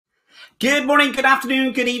Good morning, good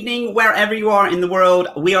afternoon, good evening, wherever you are in the world.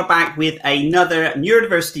 We are back with another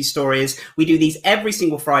Neurodiversity Stories. We do these every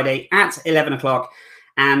single Friday at 11 o'clock,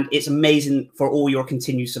 and it's amazing for all your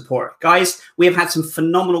continued support. Guys, we have had some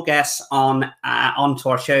phenomenal guests onto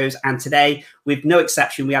our shows, and today, with no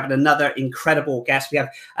exception, we have another incredible guest. We have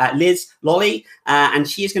Liz Lolly, and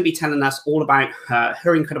she is going to be telling us all about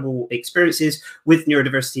her incredible experiences with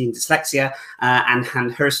neurodiversity and dyslexia, and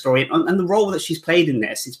her story and the role that she's played in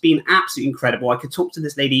this. It's been absolutely incredible. I could talk to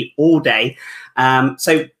this lady all day.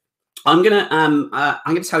 So I'm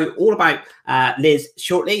gonna tell you all about Liz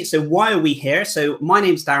shortly. So why are we here? So my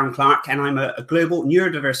name's Darren Clark, and I'm a global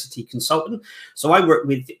neurodiversity consultant. So I work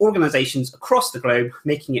with organizations across the globe,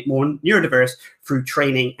 making it more neurodiverse through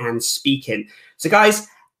training and speaking. So guys,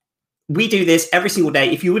 we do this every single day.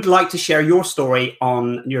 If you would like to share your story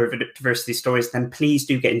on Neurodiversity Stories, then please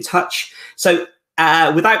do get in touch. So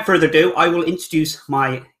without further ado, I will introduce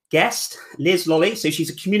my guest, Liz Lolly. So she's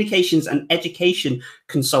a communications and education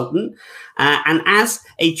consultant. And as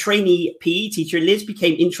a trainee PE teacher, Liz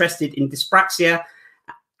became interested in dyspraxia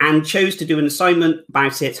and chose to do an assignment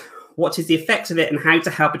about it. What is the effects of it and how to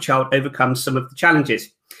help a child overcome some of the challenges?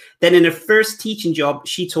 Then in her first teaching job,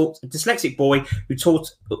 she taught a dyslexic boy who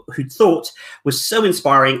thought was so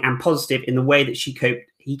inspiring and positive in the way that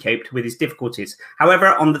he coped with his difficulties. However,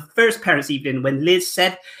 on the first parents' evening, when Liz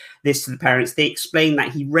said this to the parents, they explained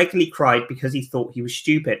that he regularly cried because he thought he was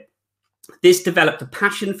stupid. This developed a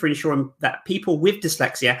passion for ensuring that people with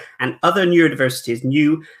dyslexia and other neurodiversities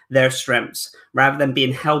knew their strengths rather than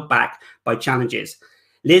being held back by challenges.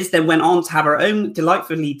 Liz then went on to have her own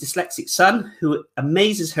delightfully dyslexic son who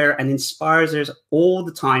amazes her and inspires her all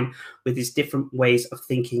the time with his different ways of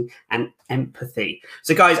thinking and empathy.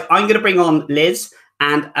 So guys, I'm going to bring on Liz,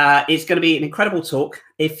 and it's going to be an incredible talk.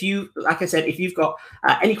 If you, like I said, if you've got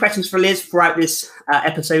any questions for Liz throughout this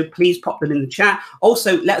episode, please pop them in the chat.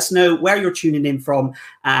 Also, let us know where you're tuning in from,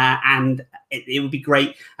 and it would be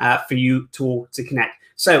great for you to all to connect.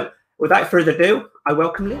 So without further ado, I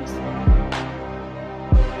welcome Liz.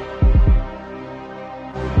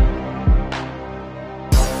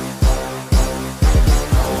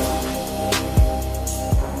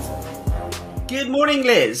 Good morning,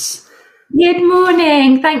 Liz. Good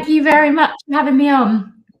morning. Thank you very much for having me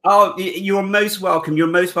on. Oh, you're most welcome. You're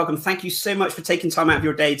most welcome. Thank you so much for taking time out of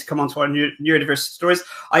your day to come on to our Neurodiversity Stories.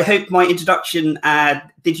 I hope my introduction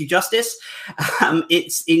did you justice.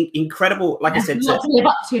 It's incredible. Like I said, not to live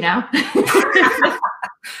up to now.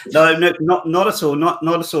 No, not at all. Not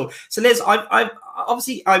at all. So Liz, I've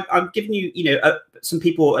obviously I've given you, some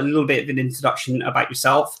people a little bit of an introduction about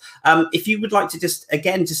yourself. If you would like to just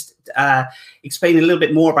explain a little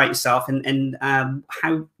bit more about yourself and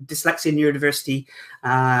how dyslexia and neurodiversity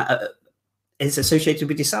is associated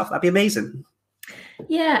with yourself, that'd be amazing.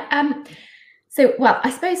 Yeah. So, well,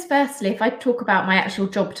 I suppose firstly, if I talk about my actual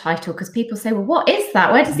job title, because people say, well, what is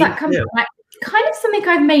that? Where does that come from? Kind of something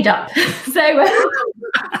I've made up. So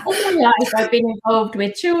all my life I've been involved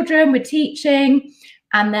with children, with teaching,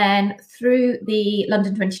 and then through the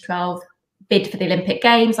London 2012 bid for the Olympic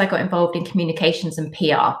Games, I got involved in communications and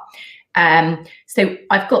PR. So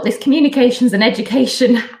I've got this communications and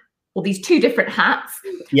education, all these two different hats.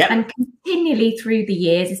 Yep. And continually through the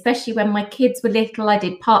years, especially when my kids were little, I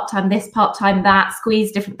did part-time this, part-time that,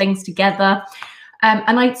 squeezed different things together.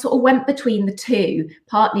 And I sort of went between the two,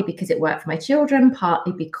 partly because it worked for my children,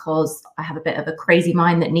 partly because I have a bit of a crazy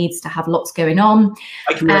mind that needs to have lots going on.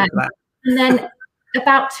 I can relate to that. And then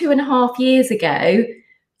about 2.5 years ago,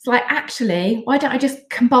 it's like, actually, why don't I just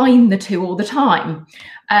combine the two all the time?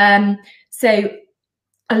 So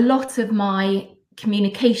a lot of my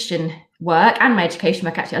communication work and my education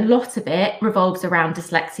work, actually, a lot of it revolves around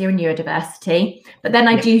dyslexia and neurodiversity. But then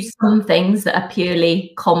I do some things that are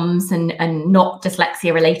purely comms and not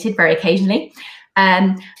dyslexia related very occasionally.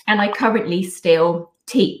 And I currently still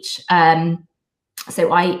teach.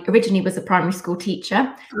 So I originally was a primary school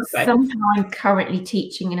teacher. Okay. Somehow I'm currently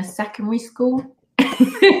teaching in a secondary school,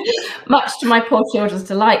 much to my poor children's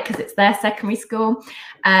delight, because it's their secondary school.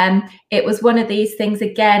 It was one of these things,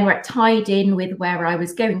 again, where it tied in with where I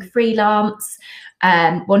was going freelance,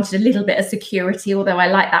 wanted a little bit of security, although I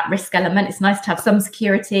like that risk element. It's nice to have some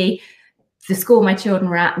security. The school my children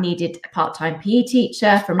were at needed a part-time PE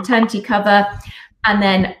teacher for maternity cover. And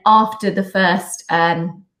then after the first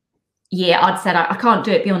year, I'd said I can't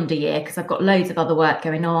do it beyond a year because I've got loads of other work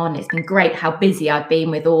going on. It's been great how busy I've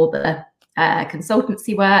been with all the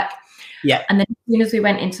consultancy work. Yeah. And then as soon as we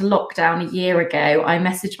went into lockdown a year ago, I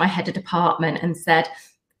messaged my head of department and said,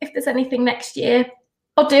 if there's anything next year,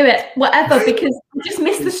 I'll do it, whatever, because I just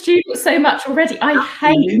miss the students so much already. I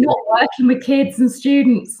hate not working with kids and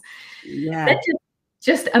students. Yeah.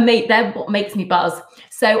 Just amazing. They're what makes me buzz.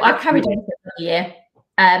 So I've carried on for another year.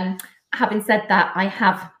 Having said that, I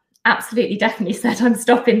have absolutely definitely said I'm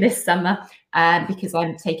stopping this summer because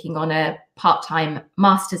I'm taking on a part-time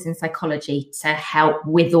master's in psychology to help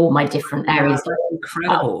with all my different areas.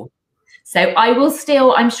 Incredible. So I will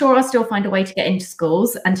still, I'm sure I'll still find a way to get into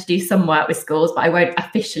schools and to do some work with schools, but I won't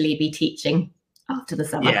officially be teaching after the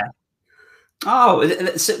summer. Yeah. Oh,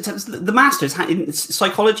 so the master's in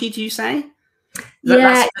psychology, do you say?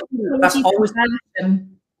 Yeah, that's always,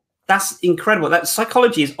 that's incredible. That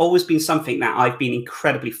psychology has always been something that I've been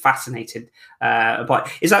incredibly fascinated by.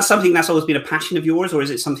 Is that something that's always been a passion of yours, or is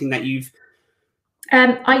it something that you've?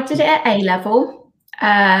 I did it at A level,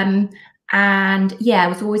 and yeah, I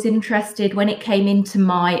was always interested. When it came into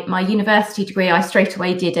my university degree, I straight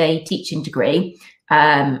away did a teaching degree.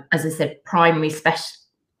 As I said, primary,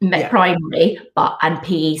 but and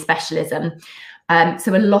PE specialism.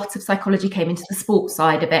 So a lot of psychology came into the sports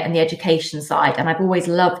side of it and the education side, and I've always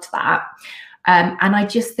loved that. And I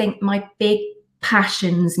just think my big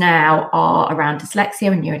passions now are around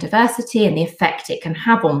dyslexia and neurodiversity and the effect it can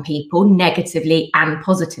have on people negatively and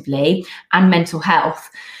positively, and mental health.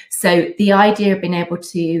 So the idea of being able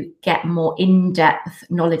to get more in-depth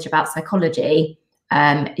knowledge about psychology,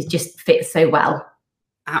 it just fits so well.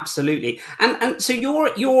 Absolutely. And so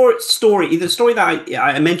your story, the story that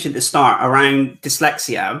I mentioned at the start around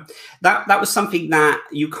dyslexia, that was something that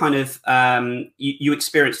you kind of you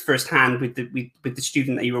experienced firsthand with the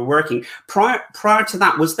student that you were working. Prior to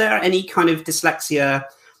that, was there any kind of dyslexia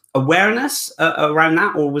awareness around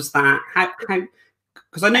that, or was that how?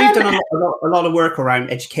 Because I know you've done a lot of work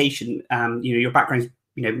around education. Your background's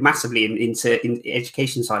massively into the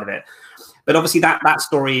education side of it. But obviously that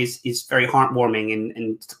story is very heartwarming,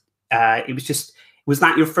 and was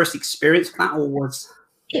that your first experience with that, or was?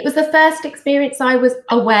 It was the first experience I was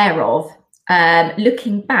aware of.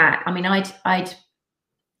 Looking back, I mean, I'd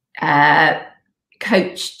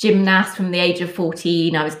coached gymnasts from the age of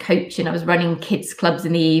 14. I was running kids clubs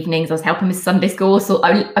in the evenings. I was helping with Sunday school. So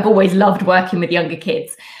I've always loved working with younger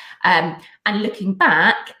kids. And looking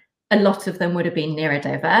back, a lot of them would have been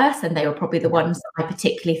neurodiverse, and they were probably the ones that I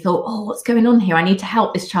particularly thought, oh, what's going on here? I need to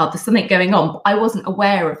help this child. There's something going on. But I wasn't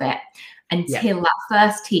aware of it until that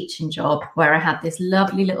first teaching job, where I had this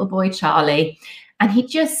lovely little boy, Charlie, and he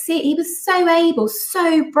was so able,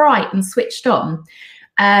 so bright and switched on.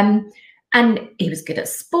 And he was good at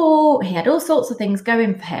sport. He had all sorts of things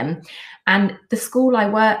going for him. And the school I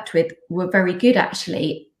worked with were very good,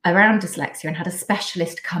 actually, around dyslexia, and had a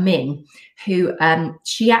specialist come in who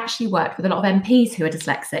she actually worked with a lot of MPs who are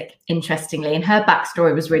dyslexic, interestingly, and her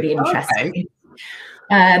backstory was really interesting.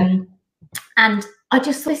 Okay. And I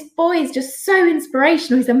just thought, this boy is just so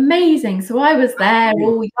inspirational. He's amazing. So I was there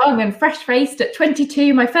all young and fresh-faced at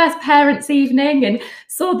 22, my first parents' evening, and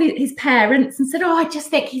saw his parents and said, oh, I just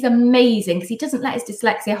think he's amazing because he doesn't let his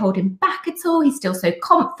dyslexia hold him back at all. He's still so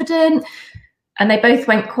confident. And they both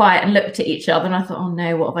went quiet and looked at each other. And I thought, oh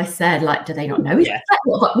no, what have I said? Like, do they not know?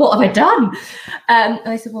 What have I done? And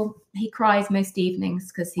I said, well, he cries most evenings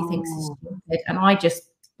because he thinks he's stupid. And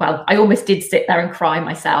I almost did sit there and cry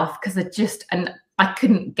myself because I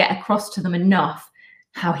couldn't get across to them enough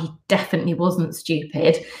how he definitely wasn't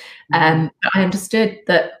stupid. I understood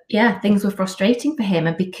that, things were frustrating for him.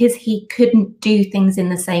 And because he couldn't do things in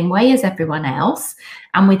the same way as everyone else,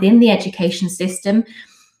 and within the education system,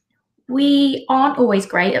 we aren't always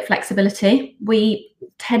great at flexibility. We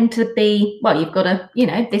tend to be, well, you've got to,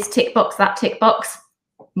 this tick box, that tick box.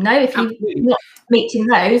 No, if you're not meeting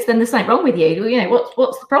those, then there's something wrong with you.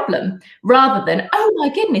 What's the problem? Rather than, oh my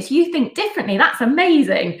goodness, you think differently. That's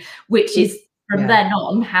amazing. Which is from then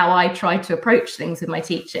on how I try to approach things with my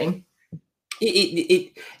teaching.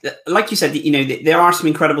 Like you said, there are some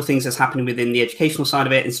incredible things that's happening within the educational side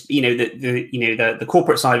of it, and the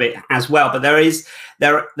corporate side of it as well. But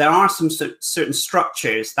there are some certain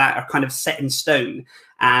structures that are kind of set in stone,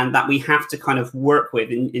 and that we have to kind of work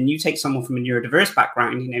with. And you take someone from a neurodiverse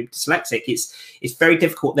background, dyslexic, it's very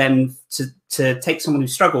difficult then to take someone who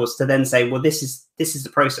struggles to then say, well, this is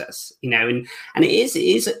the process, and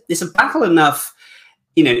it's a battle enough,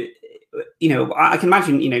 I can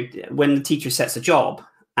imagine, when the teacher sets a job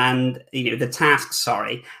and, the task,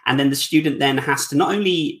 and then the student then has to not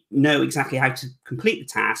only know exactly how to complete the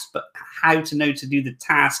task, but how to know to do the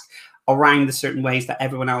task around the certain ways that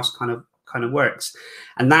everyone else kind of works.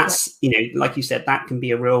 And that's, like you said, that can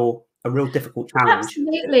be a real difficult challenge.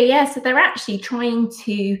 Absolutely. Yeah. So they're actually trying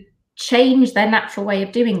to change their natural way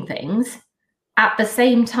of doing things at the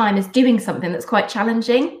same time as doing something that's quite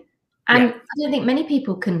challenging. And I don't think many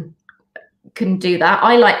people can can do that.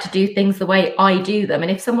 I like to do things the way I do them.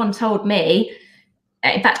 And if someone told me,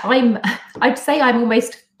 in fact, I'd say I'm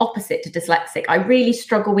almost opposite to dyslexic. I really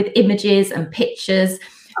struggle with images and pictures,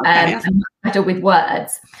 and battle with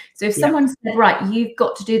words. So if someone said, right, you've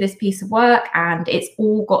got to do this piece of work and it's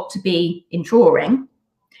all got to be in drawing.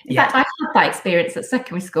 In fact, I had that experience at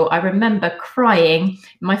secondary school. I remember crying in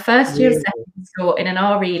my first year of secondary school in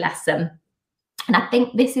an RE lesson. And I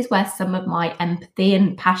think this is where some of my empathy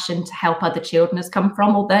and passion to help other children has come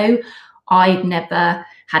from. Although I've never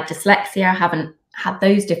had dyslexia, I haven't had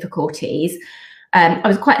those difficulties. I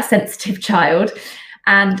was quite a sensitive child.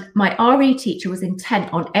 And my RE teacher was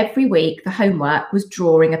intent on every week, the homework was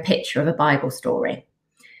drawing a picture of a Bible story.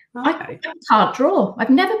 I can't draw. I've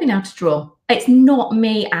never been able to draw. It's not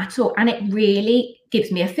me at all. And it really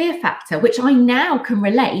gives me a fear factor, which I now can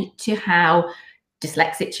relate to how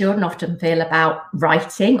dyslexic children often feel about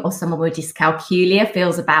writing, or someone with dyscalculia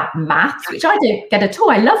feels about maths, which I don't get at all.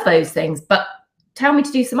 I love those things, but tell me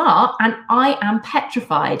to do some art and I am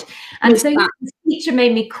petrified. And so the teacher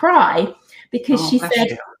made me cry because she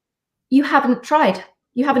said, you haven't tried.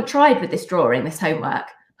 You haven't tried with this drawing, this homework.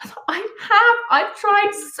 I've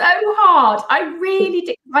tried so hard. I really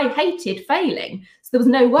did. I hated failing. So there was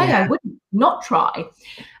no way I would not try.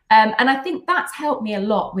 And I think that's helped me a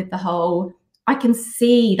lot with the whole, I can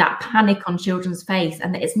see that panic on children's face,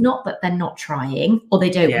 and it's not that they're not trying or they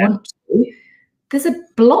don't want to. There's a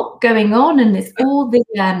block going on, and there's all the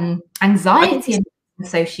anxiety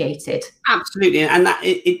associated. Absolutely. And that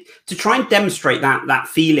to try and demonstrate that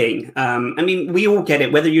feeling, I mean, we all get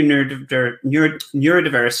it, whether you're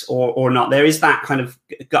neurodiverse or not. There is that kind of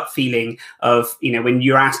gut feeling of, you know, when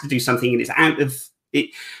you're asked to do something and it's out of it,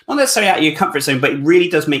 not necessarily out of your comfort zone, but it really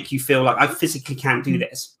does make you feel like I physically can't do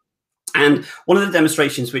this. And one of the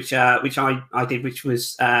demonstrations which I did, which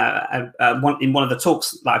was in one of the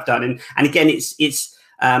talks that I've done, and again, it's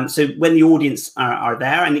so when the audience are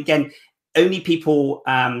there, and again, only people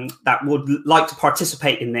that would like to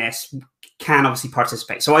participate in this can obviously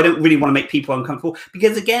participate. So I don't really want to make people uncomfortable,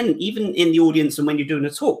 because again, even in the audience and when you're doing a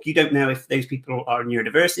talk, you don't know if those people are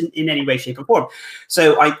neurodiverse in any way, shape or form.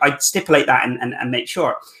 So I stipulate that and make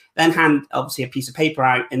sure. Then hand obviously a piece of paper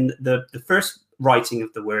out, and the first writing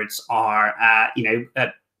of the words are,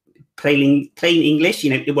 plain English,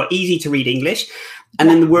 easy to read English. And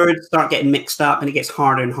then the words start getting mixed up, and it gets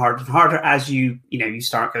harder and harder and harder as you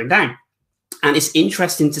start going down. And it's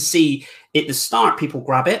interesting to see at the start, people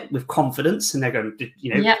grab it with confidence and they're going to,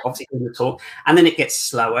 obviously doing the talk. And then it gets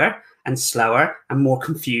slower and slower and more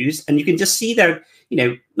confused. And you can just see they're,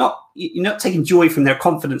 you're not taking joy from their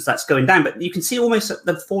confidence that's going down, but you can see almost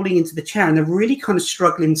them falling into the chair, and they're really kind of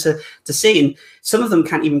struggling to see. And some of them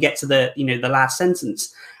can't even get to the last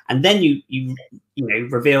sentence. And then you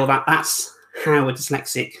reveal that that's how a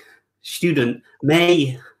dyslexic student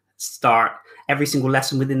may start every single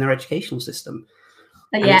lesson within their educational system.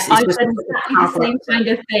 Yeah, I've done exactly the same kind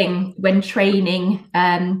of thing when training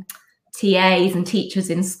TAs and teachers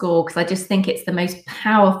in school, because I just think it's the most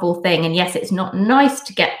powerful thing. And yes, it's not nice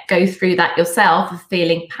to go through that yourself, of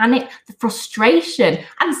feeling panic, the frustration,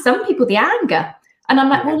 and some people the anger. And I'm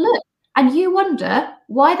like, well, look, and you wonder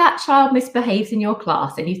why that child misbehaves in your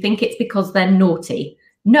class, and you think it's because they're naughty.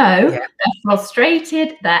 No, they're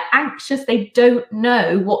frustrated, they're anxious, they don't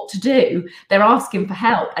know what to do. They're asking for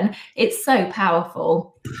help, and it's so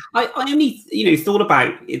powerful. I only thought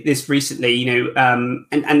about this recently, I'm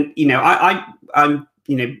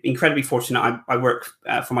incredibly fortunate. I work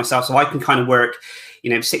for myself, so I can kind of work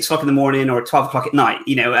 6 o'clock in the morning or 12 o'clock at night.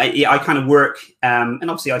 I kind of work, and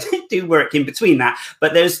obviously I do work in between that,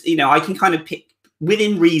 but there's I can kind of pick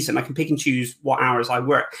within reason. I can pick and choose what hours I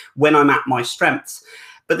work when I'm at my strengths.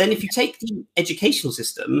 But then if you take the educational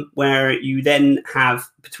system, where you then have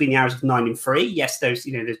between the hours of 9 and 3, yes, there's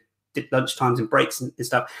there's lunch times and breaks and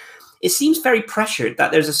stuff. It seems very pressured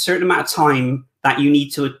that there's a certain amount of time that you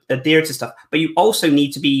need to adhere to stuff, but you also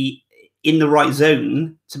need to be in the right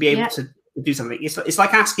zone to be able to do something. It's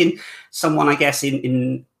like asking someone, I guess,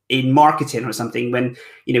 in marketing or something, when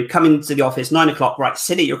come into the office 9 o'clock, right,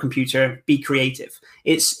 sit at your computer, be creative.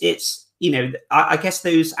 It's I guess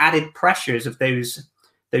those added pressures of those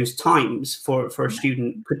times for a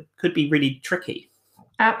student could be really tricky.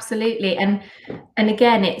 Absolutely. And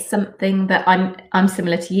again, it's something that I'm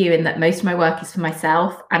similar to you in that most of my work is for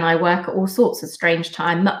myself, and I work at all sorts of strange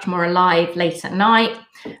time, much more alive late at night.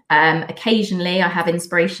 Occasionally I have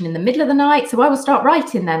inspiration in the middle of the night, so I will start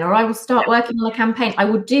writing then, or I will start working on a campaign. I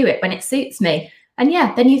will do it when it suits me. And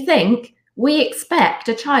then you think, we expect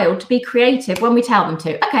a child to be creative when we tell them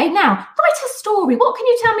to. Okay, now write a story. What can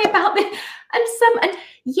you tell me about this? And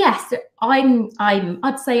yes,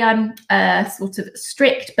 I'd say I'm a sort of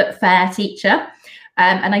strict but fair teacher.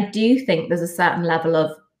 And I do think there's a certain level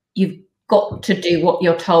of you've got to do what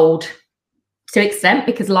you're told to an extent,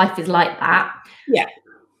 because life is like that. Yeah.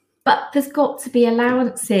 But there's got to be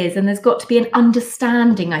allowances, and there's got to be an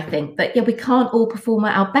understanding, I think, that we can't all perform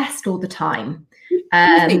at our best all the time.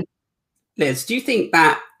 Liz, do you think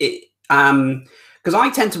that because I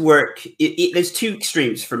tend to work, there's two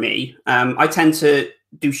extremes for me. I tend to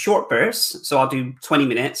do short bursts, so I'll do 20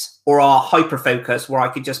 minutes, or I'll hyper focus where I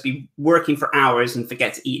could just be working for hours and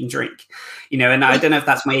forget to eat and drink, and I don't know if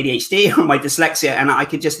that's my ADHD or my dyslexia, and I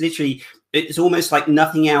could just literally, it's almost like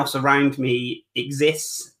nothing else around me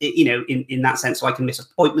exists, in that sense. So I can miss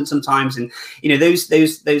appointments sometimes, and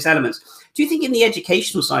those elements. Do you think in the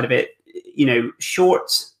educational side of it, short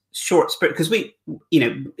sprint, because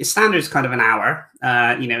standard is kind of an hour,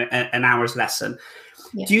 an hour's lesson.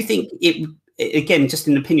 Yeah. Do you think it, again, just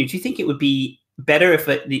an opinion, do you think it would be better if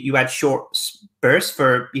you had short bursts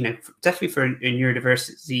for, definitely for a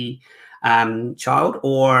neurodiversity child,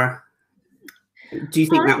 or do you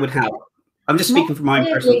think that would help? I'm just speaking from my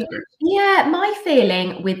personal experience. Yeah, my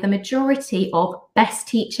feeling with the majority of best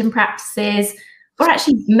teaching practices, or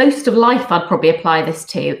actually most of life I'd probably apply this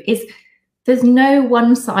to, is there's no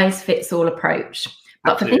one size fits all approach.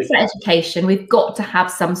 But Absolutely. For things like education, we've got to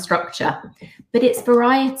have some structure, but it's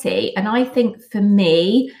variety. And I think for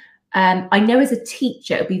me, I know as a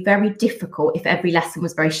teacher, it would be very difficult if every lesson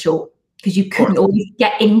was very short, because you couldn't always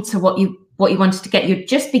get into what you wanted to get. You'd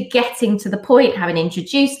just be getting to the point, having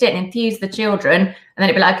introduced it and infused the children, and then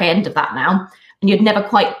it'd be like, okay, end of that now. And you'd never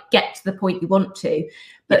quite get to the point you want to.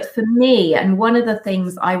 But for me, and one of the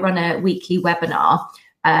things, I run a weekly webinar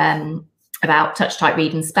about touch, type,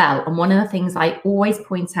 read and spell. And one of the things I always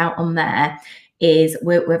point out on there is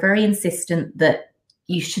we're very insistent that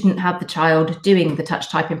you shouldn't have the child doing the touch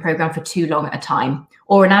typing program for too long at a time,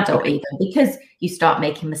 or an adult even, because you start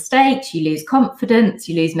making mistakes, you lose confidence,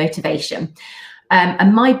 you lose motivation.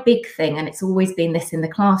 And my big thing, and it's always been this in the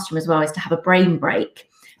classroom as well, is to have a brain break.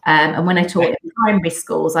 And when I taught in primary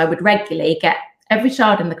schools, I would regularly get every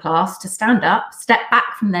child in the class to stand up, step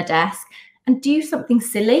back from their desk, and do something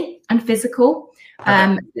silly and physical.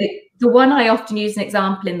 The one I often use an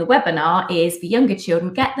example in the webinar is for younger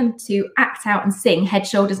children, get them to act out and sing head,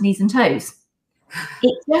 shoulders, knees and toes.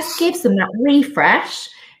 It just gives them that refresh.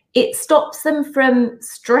 It stops them from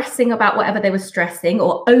stressing about whatever they were stressing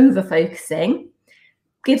or over focusing,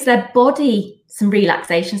 gives their body some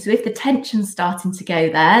relaxation. So if the tension's starting to go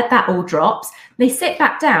there, that all drops. They sit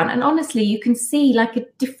back down, and honestly, you can see like a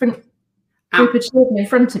different group of children in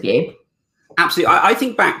front of you. Absolutely. I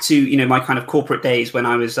think back to, my kind of corporate days when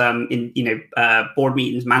I was in, board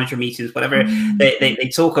meetings, manager meetings, whatever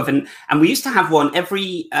they talk of. And we used to have one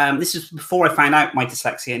every, this is before I found out my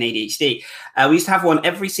dyslexia and ADHD. We used to have one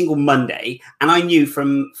every single Monday. And I knew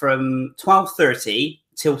from 12:30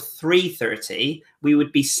 till 3:30, we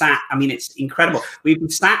would be sat. I mean, it's incredible. We'd be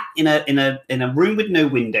sat in a room with no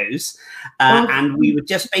windows, and we would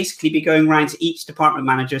just basically be going around to each department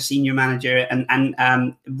manager, senior manager,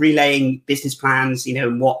 and relaying business plans,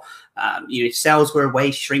 and what sales were,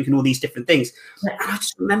 waste, shrink, and all these different things. And I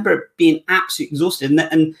just remember being absolutely exhausted,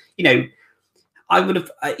 and I would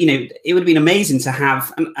have, it would have been amazing to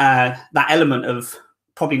have that element of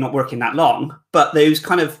probably not working that long, but those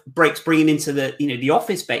kind of breaks bringing into the, the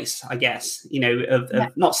office space, I guess,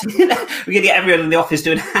 of not saying that we're going to get everyone in the office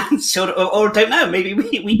doing hands, or don't know, maybe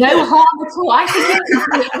we no harm at all. I think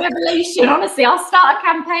it's a revelation. Honestly, I'll start a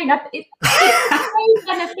campaign. It's so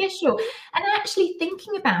beneficial. And actually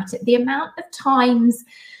thinking about it, the amount of times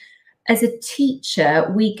as a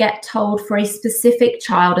teacher, we get told for a specific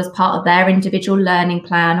child as part of their individual learning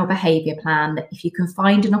plan or behaviour plan that if you can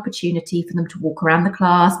find an opportunity for them to walk around the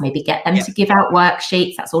class, maybe get them to give out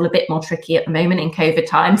worksheets, that's all a bit more tricky at the moment in COVID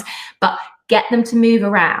times, but get them to move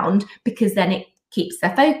around, because then it keeps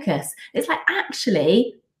their focus. It's like,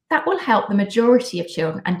 actually, that will help the majority of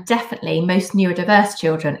children, and definitely most neurodiverse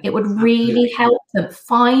children. It would really help them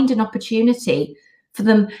find an opportunity for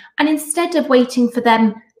them. And instead of waiting for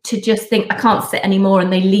them to just think, I can't sit anymore,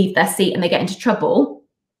 and they leave their seat and they get into trouble,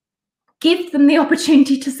 give them the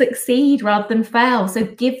opportunity to succeed rather than fail. So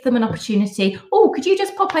give them an opportunity. Oh, could you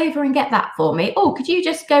just pop over and get that for me? Oh, could you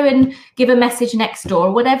just go and give a message next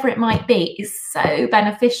door? Whatever it might be is so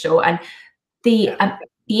beneficial. And the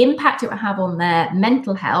impact it will have on their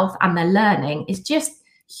mental health and their learning is just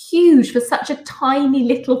huge for such a tiny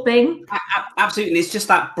little thing. Absolutely. It's just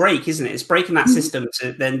that break, isn't it? It's breaking that system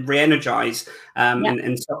to then re-energize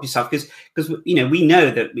and stop yourself. Because we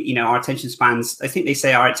know that our attention spans, I think they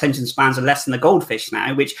say our attention spans are less than the goldfish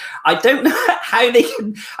now, which I don't know how they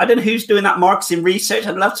can. I don't know who's doing that marketing research.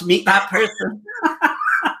 I'd love to meet that person.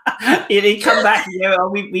 They come back,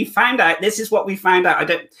 we found out, this is what we found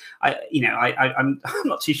out. I'm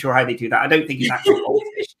not too sure how they do that. I don't think it's actual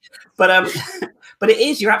goldfish, but it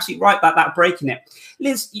is, you're absolutely right about that breaking it.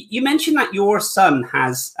 Liz, you mentioned that your son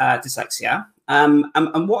has dyslexia.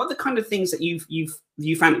 And what are the kind of things that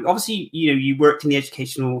you found? Obviously, you worked in the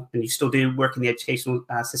educational, and you still do work in the educational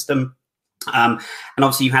system. And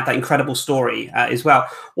obviously you had that incredible story as well.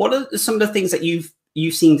 What are some of the things that you've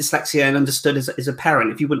seen dyslexia and understood as a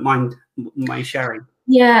parent, if you wouldn't mind sharing?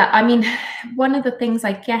 Yeah, I mean, one of the things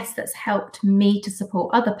I guess that's helped me to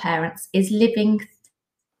support other parents is living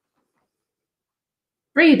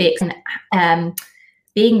through the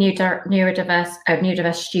being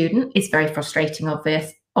neurodiverse student is very frustrating,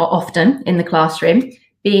 often in the classroom.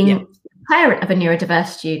 Being a parent of a neurodiverse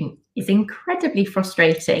student is incredibly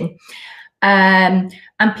frustrating. And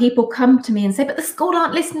people come to me and say, but the school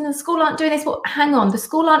aren't listening, the school aren't doing this. Well, hang on, the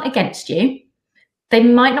school aren't against you. They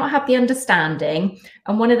might not have the understanding.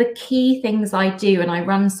 And one of the key things I do, and I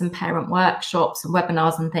run some parent workshops and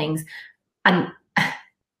webinars and things, and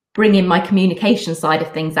bring in my communication side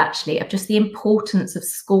of things, actually, of just the importance of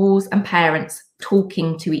schools and parents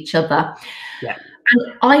talking to each other. Yeah.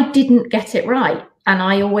 And I didn't get it right. And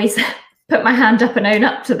I always put my hand up and own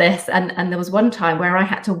up to this. And there was one time where I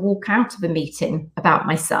had to walk out of a meeting about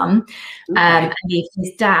my son, and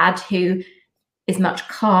his dad, who is much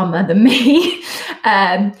calmer than me.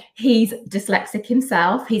 He's dyslexic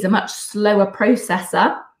himself. He's a much slower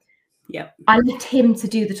processor. Yep. I left him to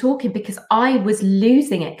do the talking because I was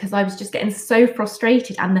losing it, because I was just getting so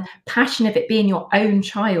frustrated, and the passion of it being your own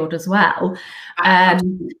child as well.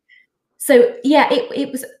 So yeah,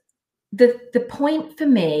 it was the point for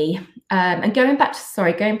me. And going back to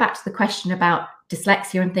the question about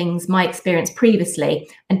dyslexia and things, my experience previously,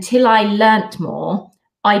 until I learnt more,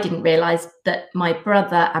 I didn't realise that my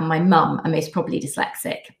brother and my mum are most probably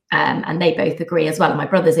dyslexic, and they both agree as well. And my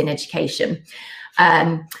brother's in education.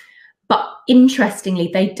 But interestingly,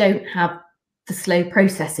 they don't have the slow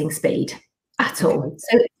processing speed at all.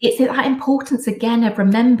 So it's that importance, again, of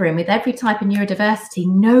remembering with every type of neurodiversity,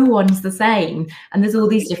 no one's the same. And there's all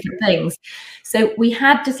these different things. So we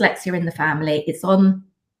had dyslexia in the family. It's on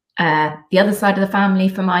the other side of the family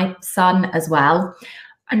for my son as well.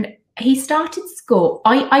 And he started school.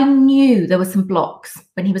 I knew there were some blocks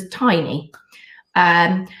when he was tiny.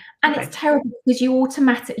 And it's terrible because you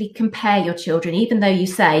automatically compare your children, even though you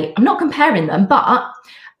say, I'm not comparing them,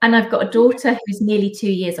 and I've got a daughter who's nearly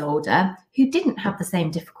 2 years older who didn't have the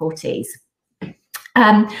same difficulties.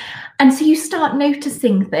 And so you start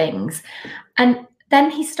noticing things. And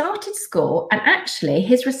then he started school, and actually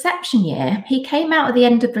his reception year, he came out at the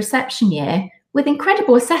end of reception year with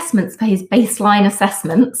incredible assessments for his baseline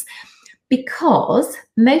assessments, because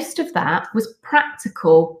most of that was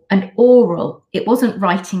practical and oral. It wasn't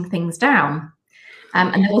writing things down.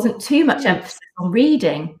 And there wasn't too much emphasis on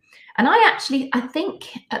reading. And I think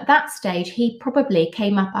at that stage, he probably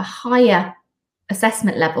came up a higher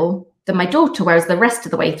assessment level than my daughter, whereas the rest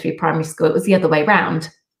of the way through primary school, it was the other way around.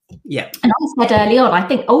 Yeah. And I said early on, I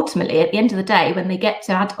think ultimately at the end of the day, when they get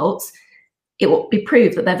to adults, it will be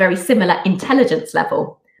proved that they're very similar intelligence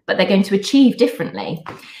level, but they're going to achieve differently.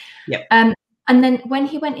 Yep. And then when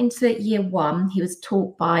he went into year one, he was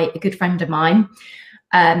taught by a good friend of mine,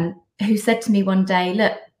 who said to me one day,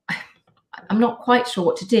 look, I'm not quite sure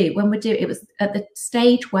what to do. It was at the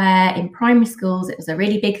stage where in primary schools, it was a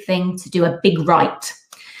really big thing to do a big write.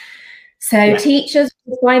 So teachers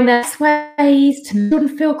would find their ways to make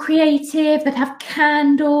children feel creative. They'd have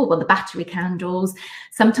the battery candles.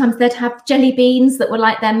 Sometimes they'd have jelly beans that were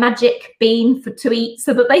like their magic bean to eat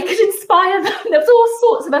so that they could inspire them. There was all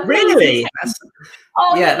sorts of amazing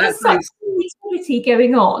that's such creativity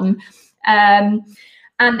going on.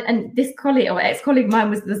 And this colleague or ex-colleague of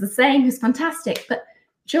mine was the same, who's fantastic. But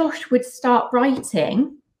Josh would start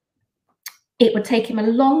writing. It would take him a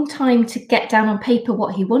long time to get down on paper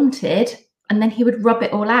what he wanted, and then he would rub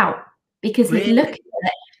it all out, because he'd look at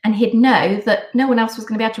it and he'd know that no one else was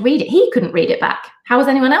going to be able to read it. He couldn't read it back. How was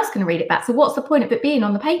anyone else going to read it back? So what's the point of it being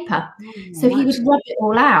on the paper? So he would rub it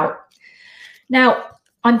all out. Now,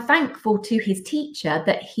 I'm thankful to his teacher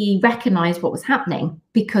that he recognised what was happening,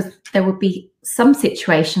 because there would be some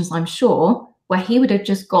situations, I'm sure, where he would have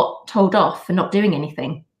just got told off for not doing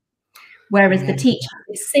anything. Whereas the teacher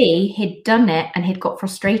could see he'd done it and he'd got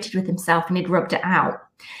frustrated with himself and he'd rubbed it out.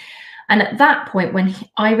 And at that point, when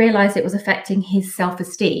I realized it was affecting his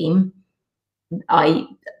self-esteem, there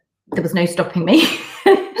was no stopping me.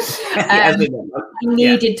 I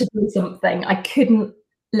needed to do something. I couldn't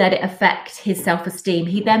let it affect his self-esteem.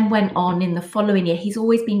 He then went on in the following year. He's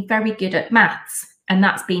always been very good at maths, and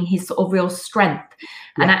that's been his sort of real strength.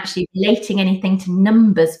 Yeah. And actually relating anything to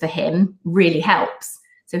numbers for him really helps.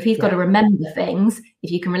 So if he's got to remember things,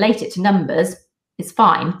 if you can relate it to numbers, it's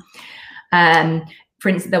fine. For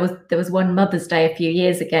instance, there was one Mother's Day a few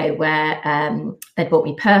years ago where they bought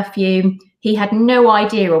me perfume. He had no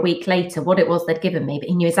idea a week later what it was they'd given me, but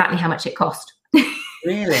he knew exactly how much it cost.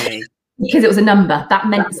 Really? Because it was a number. That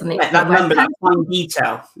meant something. That number, that fine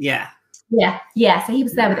detail. Yeah. Yeah. So he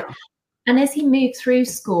was there with it. And as he moved through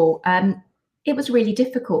school, it was really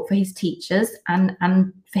difficult for his teachers and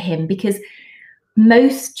for him, because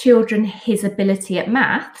most children, his ability at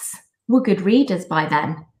maths, were good readers by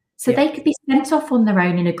then. So they could be sent off on their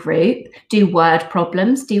own in a group, do word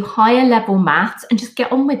problems, do higher level maths, and just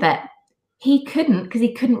get on with it. He couldn't, because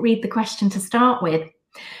he couldn't read the question to start with.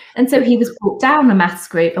 And so he was brought down a maths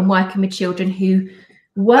group and working with children who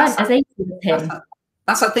weren't as able as him.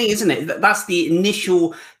 That's the thing, isn't it? That's the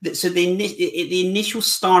initial. So the initial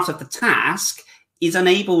start of the task is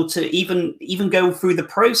unable to even go through the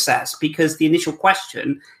process, because the initial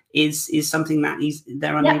question is something that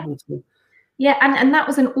they're unable to. Yeah, and that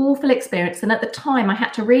was an awful experience. And at the time, I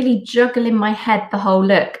had to really juggle in my head the whole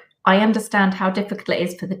look. I understand how difficult it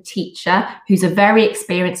is for the teacher, who's a very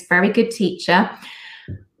experienced, very good teacher.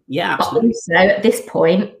 Yeah, absolutely. But also at this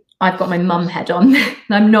point, I've got my mum head on. And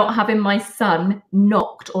I'm not having my son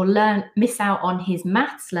knocked or miss out on his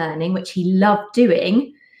maths learning, which he loved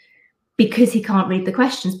doing, because he can't read the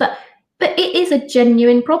questions. But it is a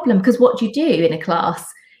genuine problem, because what do you do in a class?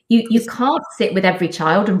 You can't sit with every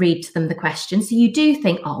child and read to them the questions. So you do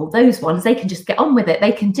think, oh, those ones, they can just get on with it.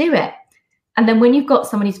 They can do it. And then when you've got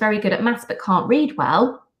someone who's very good at maths but can't read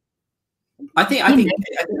well, I think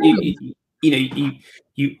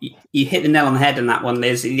you hit the nail on the head on that one,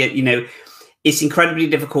 Liz. It's incredibly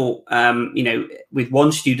difficult, with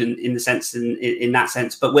one student in the sense, in that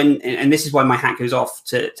sense. But and this is why my hat goes off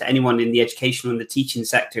to anyone in the educational and the teaching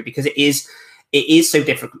sector, because it is so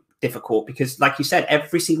difficult, because, like you said,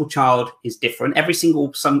 every single child is different. Every single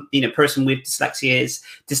person with dyslexia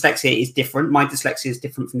is different. My dyslexia is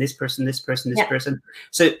different from this person.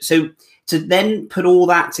 So to then put all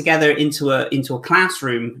that together into a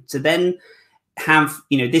classroom, to then have,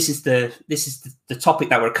 this is the topic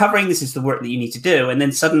that we're covering, this is the work that you need to do, and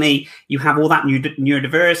then suddenly you have all that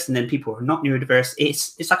neurodiverse, and then people who are not neurodiverse.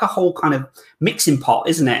 It's like a whole kind of mixing pot,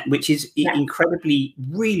 isn't it? Which is incredibly,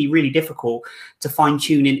 really, really difficult to fine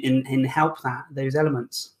tune and help those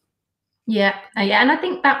elements. Yeah, and I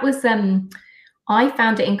think that was I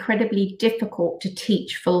found it incredibly difficult to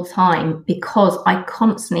teach full time, because I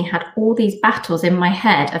constantly had all these battles in my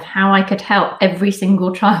head of how I could help every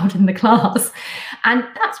single child in the class. And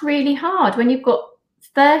that's really hard when you've got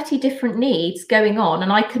 30 different needs going on,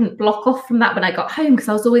 and I couldn't block off from that when I got home, because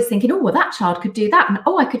I was always thinking, oh, well, that child could do that, and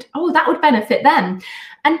that would benefit them.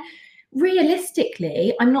 And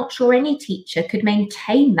realistically, I'm not sure any teacher could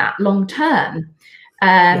maintain that long term.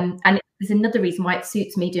 And there's another reason why it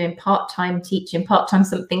suits me doing part-time teaching, part-time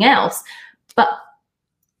something else. But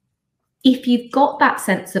if you've got that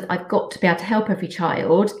sense of, I've got to be able to help every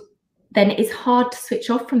child, then it's hard to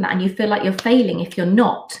switch off from that, and you feel like you're failing if you're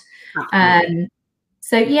not.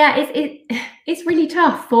 So yeah, it's really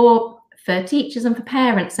tough for teachers and for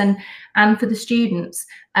parents and for the students.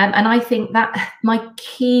 And I think that my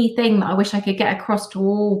key thing that I wish I could get across to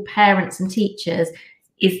all parents and teachers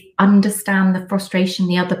is understand the frustration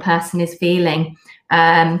the other person is feeling.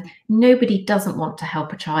 Nobody doesn't want to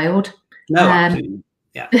help a child. No, absolutely.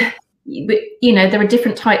 Yeah. But, there are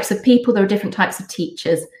different types of people, there are different types of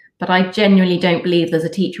teachers, but I genuinely don't believe there's a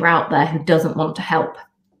teacher out there who doesn't want to help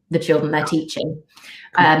the children they're teaching.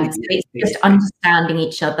 So it's just understanding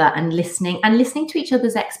each other and listening to each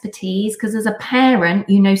other's expertise, because as a parent,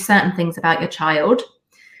 you know certain things about your child,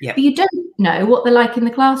 but you don't know what they're like in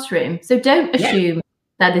the classroom. So don't assume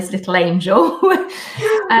they're this little angel.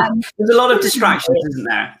 There's a lot of distractions, isn't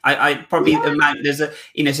there? I probably there's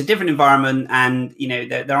it's a different environment, and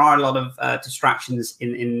there are a lot of distractions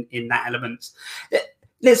in that element.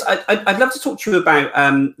 Liz, I'd love to talk to you about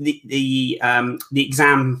the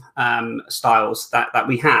exam styles that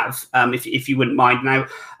we have, if you wouldn't mind. Now,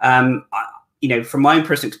 from my own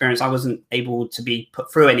personal experience, I wasn't able to be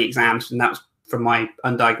put through any exams, and that was from my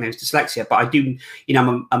undiagnosed dyslexia, but I do,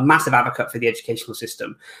 I'm a massive advocate for the educational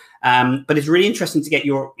system. But it's really interesting to get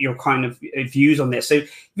your kind of views on this. So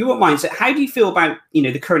if you won't mind, so how do you feel about,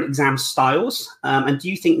 the current exam styles? And do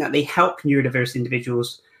you think that they help neurodiverse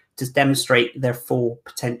individuals to demonstrate their full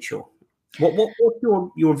potential? What's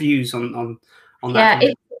your views on that?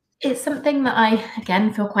 Yeah, it's something that I,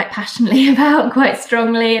 again, feel quite passionately about, quite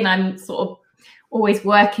strongly, and I'm sort of always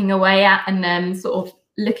working away at, and sort of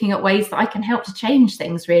looking at ways that I can help to change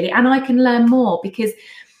things, really, and I can learn more, because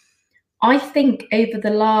I think over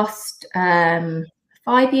the last 5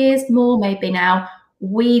 years, more maybe now,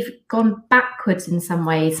 we've gone backwards in some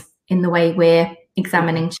ways in the way we're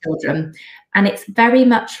examining children, and it's very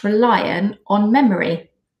much reliant on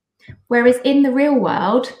memory. Whereas in the real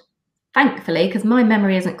world, thankfully, because my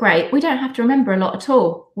memory isn't great, we don't have to remember a lot at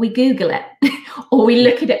all. We Google it or we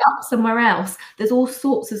look at it up somewhere else. There's all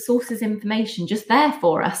sorts of sources of information just there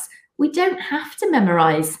for us. We don't have to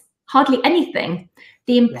memorize hardly anything.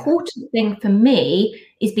 The important thing for me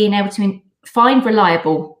is being able to find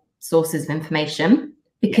reliable sources of information,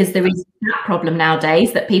 because there is that problem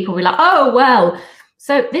nowadays that people will be like, oh, well,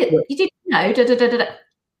 so you didn't know, da, da, da, da, da.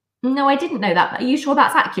 No, I didn't know that. Are you sure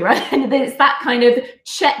that's accurate? And it's that kind of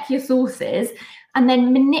check your sources and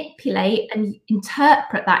then manipulate and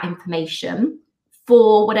interpret that information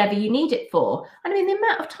for whatever you need it for. And I mean, the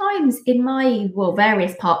amount of times in my,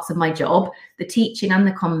 various parts of my job, the teaching and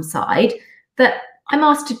the comm side, that I'm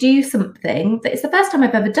asked to do something that it's the first time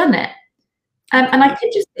I've ever done it. And I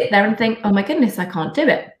could just sit there and think, oh my goodness, I can't do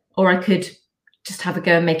it. Or I could just have a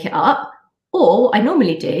go and make it up. Or what I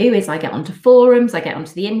normally do is I get onto forums, I get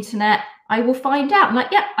onto the internet, I will find out. I'm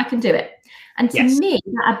like, yeah, I can do it. And to me,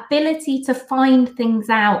 that ability to find things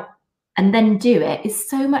out and then do it is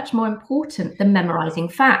so much more important than memorizing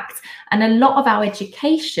facts. And a lot of our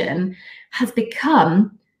education has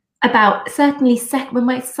become about, certainly when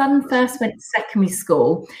my son first went to secondary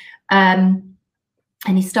school, and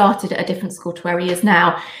he started at a different school to where he is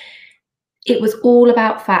now, it was all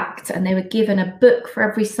about facts, and they were given a book for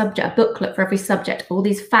every subject, a booklet for every subject, all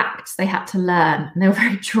these facts they had to learn, and they were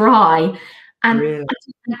very dry. And,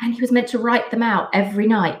 and he was meant to write them out every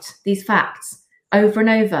night, these facts, over and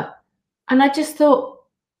over. And I just thought,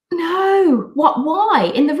 no,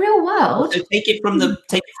 why? In the real world. So take it from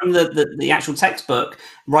the actual textbook,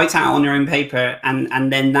 write out on your own paper,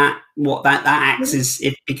 and then that acts as,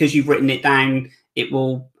 if because you've written it down, it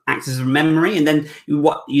will acts as a memory, and then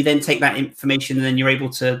you then take that information and then you're able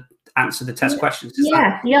to answer the test questions.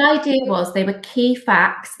 The idea was they were key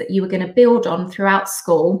facts that you were going to build on throughout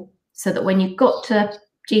school, so that when you got to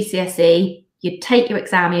GCSE, you'd take your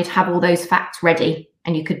exam, you'd have all those facts ready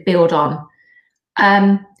and you could build on.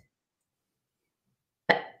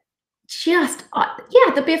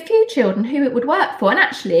 There'd be a few children who it would work for, and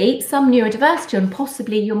actually some neurodiverse children,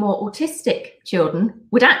 possibly your more autistic children,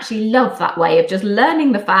 would actually love that way of just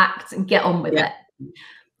learning the facts and get on with it.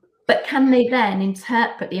 But can they then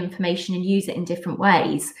interpret the information and use it in different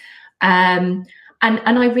ways? And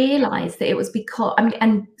I realized that it was because,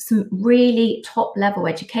 and some really top level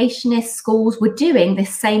educationists, schools were doing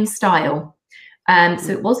this same style. So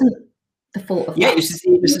it wasn't the fault of it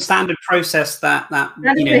was a standard process that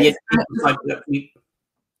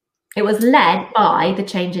it was led by the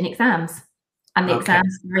change in exams, and the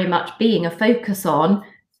exams very much being a focus on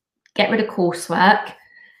get rid of coursework,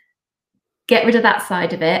 get rid of that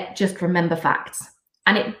side of it, just remember facts.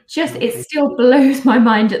 And it still blows my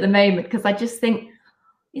mind at the moment, because I just think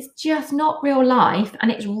it's just not real life,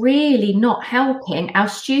 and it's really not helping our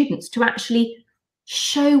students to actually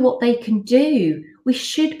show what they can do. We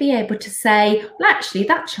should be able to say, well, actually,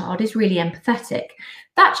 that child is really empathetic.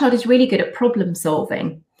 That child is really good at problem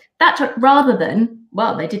solving. That child, rather than,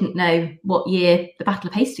 well, they didn't know what year the Battle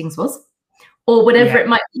of Hastings was, or whatever it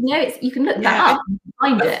might be. You can look that up and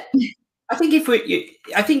find it. I think it's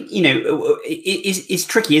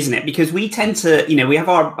tricky, isn't it? Because we tend to, we have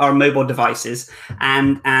our mobile devices,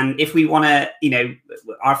 and if we want to,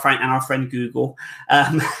 our friend Google,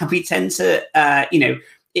 we tend to,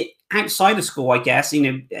 outside of school, I guess,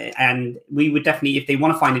 and we would definitely, if they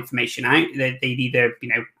want to find information out, they'd either,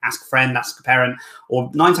 ask a friend, ask a parent, or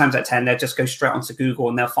 9 times out of 10, they'll just go straight onto Google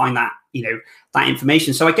and they'll find that, that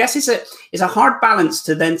information. So I guess it's a hard balance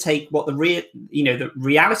to then take what the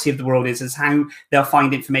reality of the world is how they'll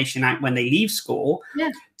find information out when they leave school,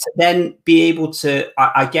 to then be able to,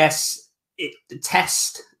 I guess,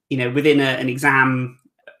 test, within an exam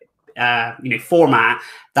format,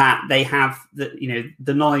 that they have the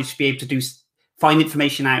knowledge to be able to find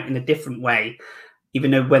information out in a different way, even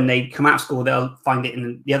though when they come out of school they'll find it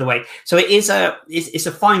in the other way. So it's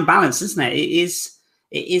a fine balance, isn't it? It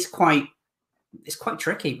is quite it's quite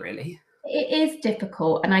tricky, really. It is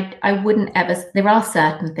difficult, and I wouldn't ever. There are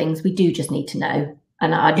certain things we do just need to know,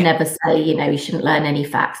 and I'd never say, you know, you shouldn't learn any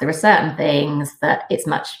facts. There are certain things that it's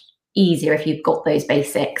much easier if you've got those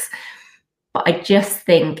basics. But I just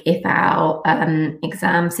think if our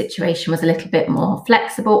exam situation was a little bit more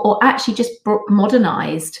flexible, or actually just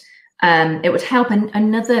modernized, it would help. And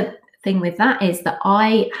another thing with that is that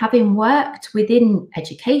having worked within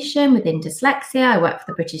education, within dyslexia, I worked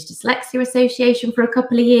for the British Dyslexia Association for a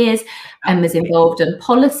couple of years and was involved in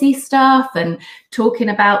policy stuff and talking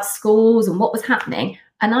about schools and what was happening.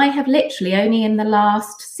 And I have literally only in the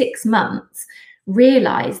last 6 months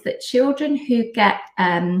realised that children who get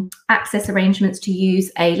access arrangements to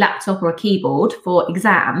use a laptop or a keyboard for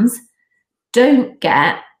exams don't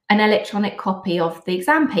get an electronic copy of the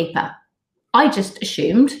exam paper. I just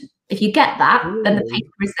assumed if you get that, then the paper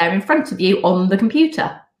is there in front of you on the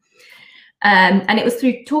computer. And it was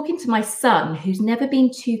through talking to my son, who's never been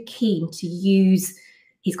too keen to use,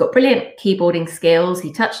 he's got brilliant keyboarding skills,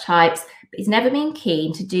 he touch types, but he's never been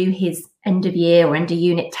keen to do his end of year or end of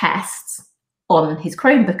unit tests on his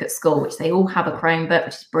Chromebook at school, which they all have a Chromebook,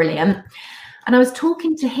 which is brilliant. And I was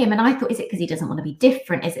talking to him and I thought, is it because he doesn't want to be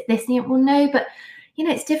different? Is it this? And he went, well, no, but you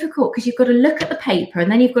know, it's difficult because you've got to look at the paper and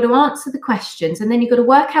then you've got to answer the questions and then you've got to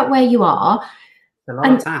work out where you are. A lot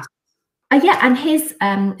of tasks. Yeah, and his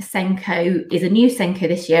Senko is a new Senko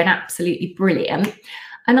this year and absolutely brilliant.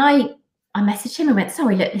 And I messaged him and went,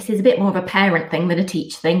 sorry, look, this is a bit more of a parent thing than a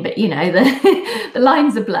teacher thing, but you know, the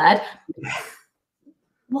lines are blurred.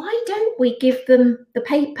 Why don't we give them the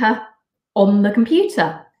paper on the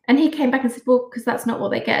computer? And he came back and said, well, because that's not what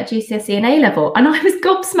they get at GCSE and A-level. And I was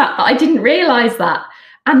gobsmacked that I didn't realise that.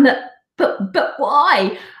 And that, but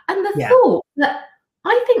why? And the thought that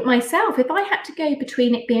I think myself, if I had to go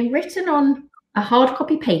between it being written on a hard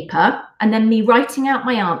copy paper and then me writing out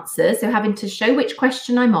my answers, so having to show which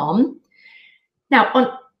question I'm on.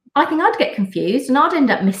 Now, I think I'd get confused and I'd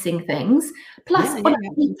end up missing things. Plus, on a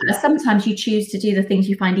paper, sometimes you choose to do the things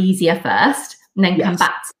you find easier first and then come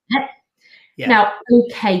back to it. Yeah. Now,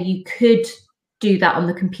 okay, you could do that on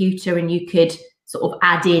the computer and you could sort of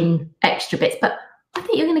add in extra bits, but I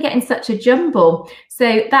think you're going to get in such a jumble.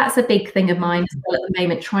 So that's a big thing of mine as well at the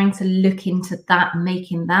moment, trying to look into that and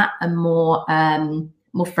making that a more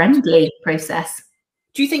friendly process.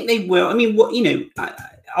 Do you think they will? I mean, what, you know,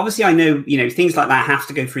 obviously I know, you know, things like that have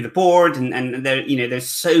to go through the board and there, you know, there's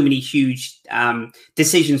so many huge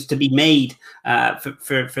decisions to be made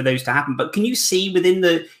for those to happen. But can you see within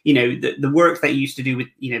the, you know, the work that you used to do with,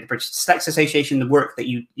 you know, the British Dyslexia Association, the work that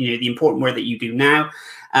you know, the important work that you do now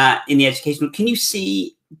in the educational, can you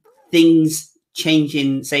see things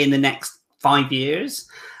changing, say, in the next 5 years?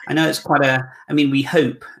 I know it's quite I mean, we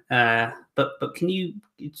hope, but do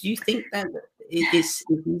you think that it's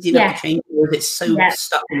easy enough to change, or is it so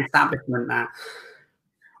stuck in establishment that?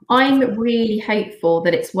 I'm really hopeful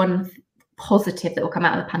that it's one positive that will come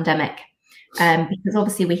out of the pandemic, because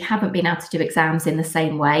obviously we haven't been able to do exams in the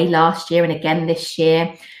same way last year and again this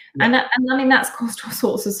year, and I mean that's caused all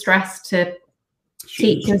sorts of stress to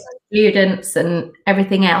teachers, students, and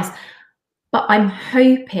everything else. But I'm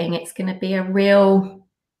hoping it's going to be a real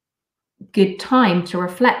good time to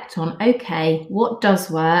reflect on, okay, what does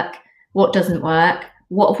work? What doesn't work?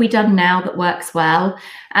 What have we done now that works well?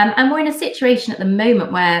 And we're in a situation at the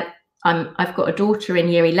moment where I've got a daughter in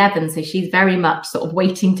year 11, so she's very much sort of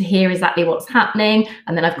waiting to hear exactly what's happening.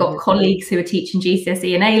 And then I've got colleagues who are teaching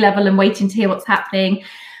GCSE and A-level and waiting to hear what's happening.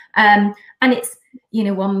 And it's, you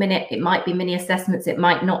know, 1 minute it might be mini assessments, it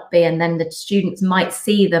might not be, and then the students might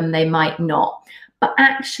see them, they might not. But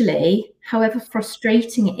actually, however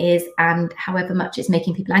frustrating it is and however much it's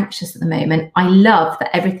making people anxious at the moment, I love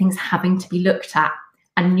that everything's having to be looked at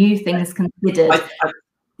and new things considered.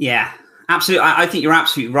 Yeah, absolutely. I think you're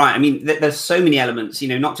absolutely right. I mean, there's so many elements, you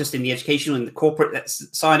know, not just in the educational and the corporate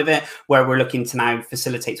side of it, where we're looking to now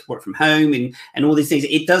facilitate work from home and all these things.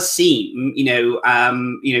 It does seem, you know,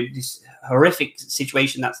 this horrific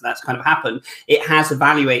situation that's kind of happened. It has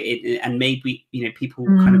evaluated and made people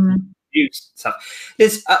kind of stuff.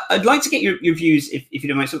 I'd like to get your views if you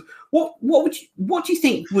don't mind. So what do you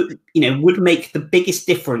think would make the biggest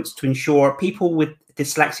difference to ensure people with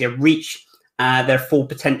dyslexia reach their full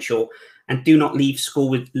potential and do not leave school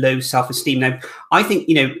with low self-esteem? Now, I think,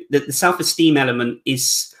 you know, that the self-esteem element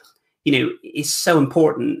is so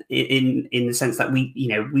important in the sense that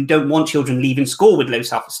we don't want children leaving school with low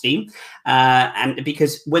self-esteem, and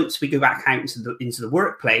because once we go back out into the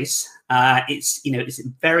workplace, it's a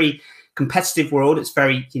very competitive world. It's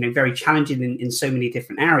very challenging in so many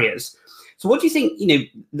different areas. So what do you think,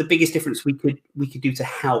 the biggest difference we could do to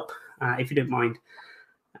help, if you don't mind?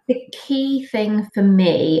 the key thing for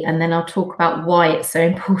me, and then I'll talk about why it's so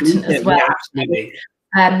important as well, absolutely.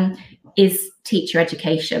 Is teacher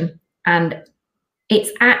education. And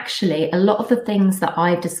it's actually a lot of the things that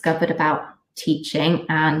I've discovered about teaching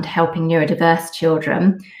and helping neurodiverse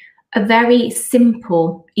children are very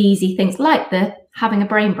simple, easy things, like the having a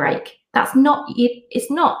brain break. That's not,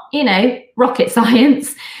 it's not, you know, rocket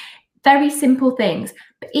science, very simple things.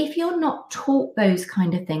 But if you're not taught those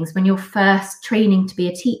kind of things when you're first training to be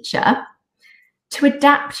a teacher, to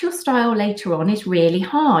adapt your style later on is really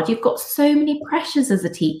hard. You've got so many pressures as a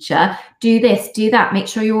teacher. Do this, do that. Make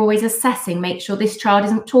sure you're always assessing. Make sure this child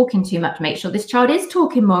isn't talking too much. Make sure this child is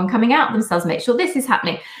talking more and coming out themselves. Make sure this is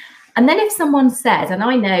happening. And then if someone says, and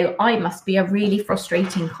I know I must be a really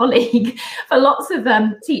frustrating colleague for lots of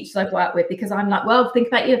teachers I've worked with, because I'm like, well, think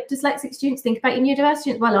about your dyslexic students, think about your neurodiverse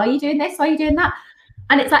students. Well, are you doing this? Are you doing that?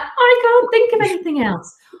 And it's like, I can't think of anything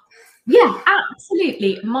else. Yeah,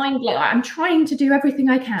 absolutely. Mind blowing. I'm trying to do everything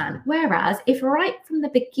I can. Whereas if right from the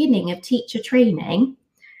beginning of teacher training,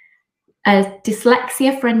 a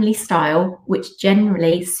dyslexia-friendly style, which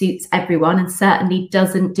generally suits everyone and certainly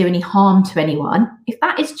doesn't do any harm to anyone, if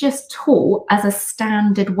that is just taught as a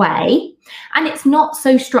standard way, and it's not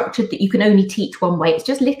so structured that you can only teach one way, it's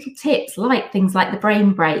just little tips like things like the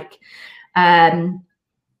brain break.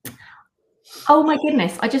 Oh my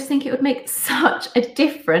goodness, I just think it would make such a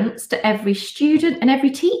difference to every student and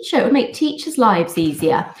every teacher. It would make teachers' lives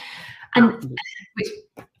easier. And which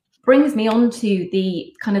brings me on to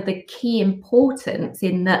the kind of the key importance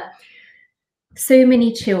in that so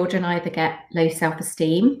many children either get low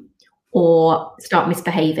self-esteem or start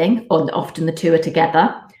misbehaving, or often the two are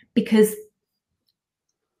together, because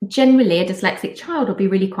generally a dyslexic child will be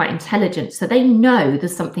really quite intelligent. So they know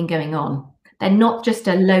there's something going on. They're not just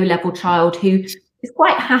a low-level child who is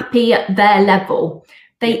quite happy at their level.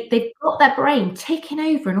 They've got their brain ticking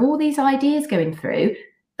over and all these ideas going through,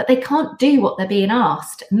 but they can't do what they're being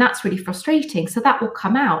asked. And that's really frustrating. So that will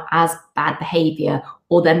come out as bad behavior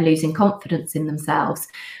or them losing confidence in themselves.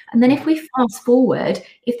 And then if we fast forward,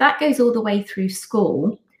 if that goes all the way through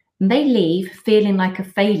school and they leave feeling like a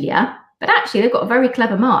failure, but actually they've got a very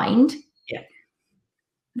clever mind,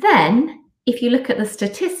 then if you look at the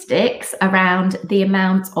statistics around the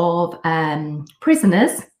amount of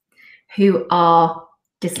prisoners who are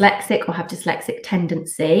dyslexic or have dyslexic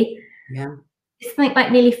tendency, it's something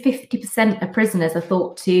like nearly 50% of prisoners are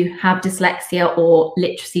thought to have dyslexia or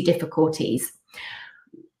literacy difficulties.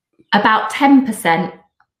 About 10%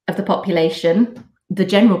 of the population, the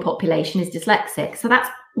general population, is dyslexic. So that's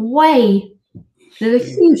there's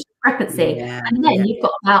a huge discrepancy. And then you've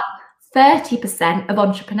got about 30% of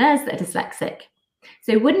entrepreneurs that are dyslexic.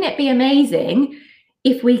 So wouldn't it be amazing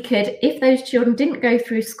if those children didn't go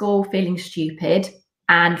through school feeling stupid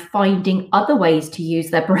and finding other ways to use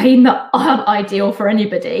their brain that aren't ideal for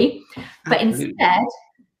anybody, but instead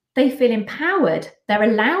they feel empowered. They're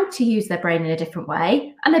allowed to use their brain in a different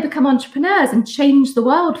way, and they become entrepreneurs and change the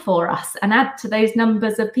world for us and add to those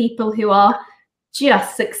numbers of people who are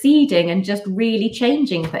just succeeding and just really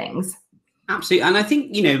changing things. Absolutely. And I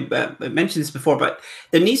think, I mentioned this before, but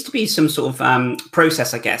there needs to be some sort of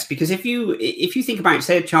process, I guess, because if you think about,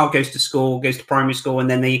 say, a child goes to primary school, and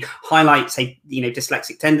then they highlight, say,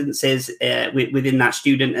 dyslexic tendencies within that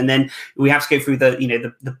student, and then we have to go through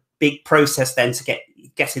the big process then to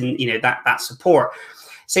getting that support.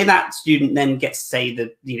 Say that student then gets, say,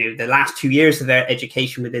 the last 2 years of their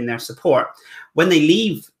education within their support. When they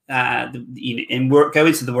leave go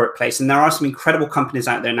into the workplace, and there are some incredible companies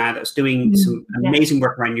out there now that's doing some amazing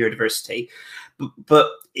work around neurodiversity,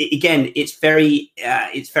 but again, it's very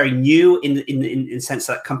new in the sense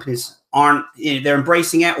that companies aren't, they're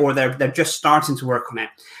embracing it, or they're just starting to work on it.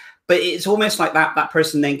 But it's almost like that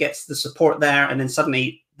person then gets the support there, and then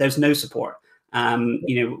suddenly there's no support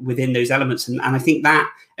within those elements. And I think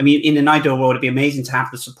that, in an ideal world, it'd be amazing to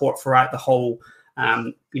have the support throughout the whole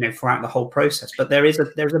throughout the whole process, but there's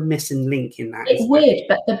a missing link in that. It's weird,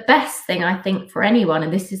 but the best thing I think for anyone,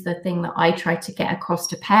 and this is the thing that I try to get across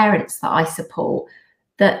to parents that I support,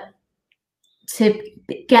 that to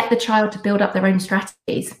get the child to build up their own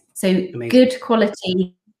strategies. So amazing. Good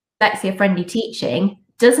quality dyslexia friendly teaching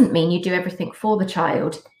doesn't mean you do everything for the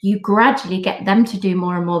child. You gradually get them to do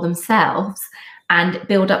more and more themselves and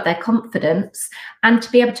build up their confidence, and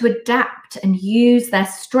to be able to adapt and use their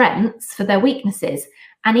strengths for their weaknesses.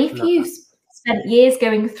 And if you've spent years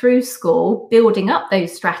going through school, building up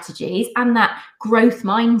those strategies and that growth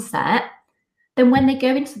mindset, then when they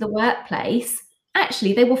go into the workplace,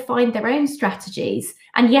 actually they will find their own strategies.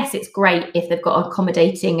 And yes, it's great if they've got an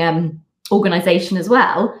accommodating organization as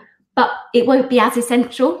well, but it won't be as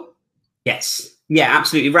essential. Yes. Yeah,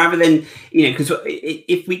 absolutely. Rather than, because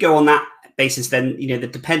if we go on that basis, then, the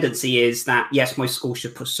dependency is that, yes, my school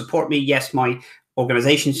should support me. Yes, my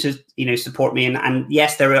organization should, support me. And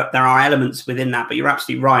yes, there are elements within that, but you're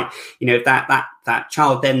absolutely right. That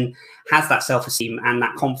child then has that self-esteem and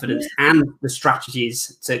that confidence and the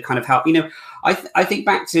strategies to kind of help. I think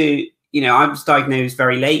back to, I was diagnosed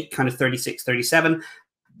very late, kind of 36, 37.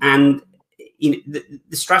 And the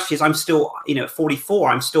strategies, I'm still, at 44,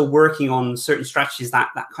 I'm still working on certain strategies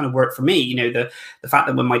that kind of work for me. The fact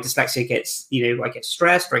that when my dyslexia gets, I get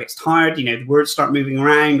stressed or I get tired, the words start moving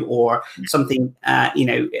around or something,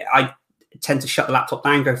 I tend to shut the laptop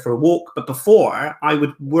down, go for a walk. But before, I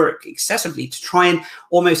would work excessively to try and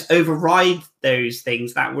almost override those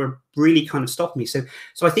things that were really kind of stopping me. So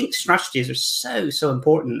I think strategies are so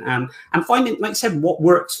important. And finding, like I said, what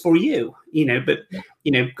works for you, but,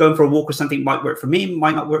 going for a walk or something might work for me,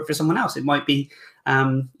 might not work for someone else. It might be,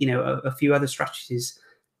 a few other strategies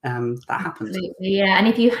that happen. Yeah. And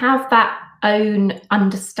if you have that own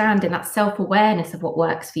understanding, that self-awareness of what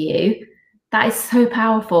works for you, that is so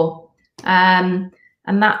powerful. And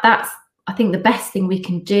that's, I think, the best thing we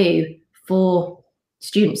can do for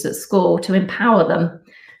students at school, to empower them,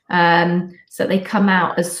 so they come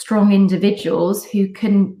out as strong individuals who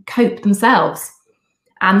can cope themselves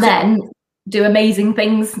and then do amazing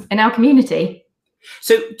things in our community.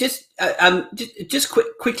 So just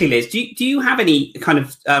quickly, Liz, do you have any kind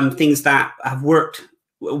of things that have worked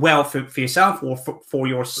well for yourself or for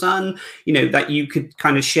your son, that you could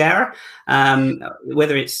kind of share,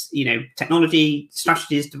 whether it's, technology,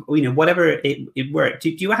 strategies, whatever it worked. Do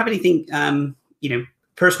you have anything,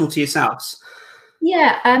 personal to yourselves?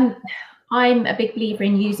 Yeah, I'm a big believer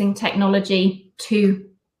in using technology to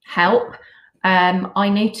help. I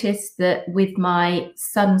noticed that with my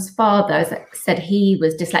son's father, as I said, he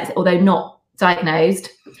was dyslexic, although not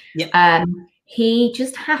diagnosed. Yep. He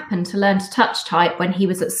just happened to learn to touch type when he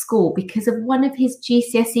was at school because of one of his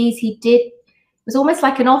GCSEs he did. It was almost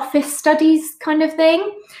like an office studies kind of thing.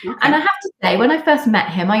 Okay. And I have to say, when I first met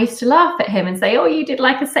him, I used to laugh at him and say, oh, you did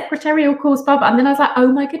like a secretarial course, blah, blah. And then I was like, oh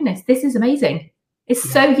my goodness, this is amazing. It's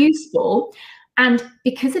so useful. And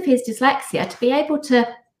because of his dyslexia, to be able to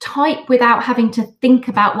type without having to think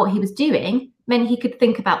about what he was doing meant he could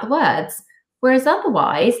think about the words. Whereas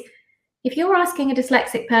otherwise, if you're asking a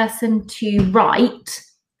dyslexic person to write,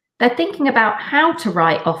 they're thinking about how to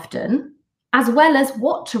write often, as well as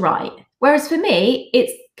what to write. Whereas for me,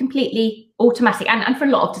 it's completely automatic. And for a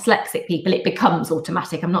lot of dyslexic people, it becomes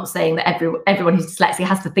automatic. I'm not saying that everyone who's dyslexic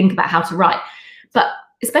has to think about how to write. But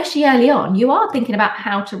especially early on, you are thinking about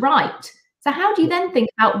how to write. So how do you then think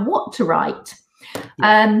about what to write?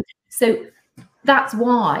 So that's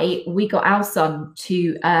why we got our son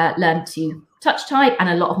to learn to touch type, and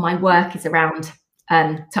a lot of my work is around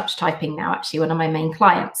touch typing now, actually, one of my main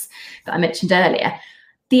clients that I mentioned earlier.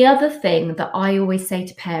 The other thing that I always say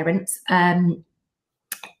to parents,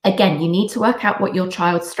 again, you need to work out what your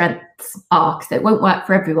child's strengths are, because it won't work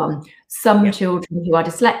for everyone. Some children who are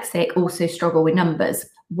dyslexic also struggle with numbers,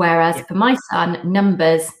 whereas for my son,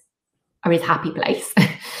 numbers are his happy place.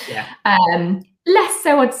 Less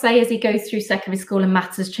so, I'd say, as he goes through secondary school and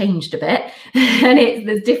maths has changed a bit and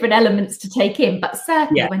there's different elements to take in. But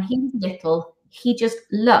certainly when he was little, he just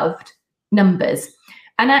loved numbers.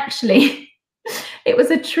 And actually, it was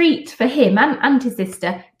a treat for him and his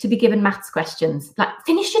sister to be given maths questions. Like,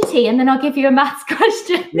 finish your tea and then I'll give you a maths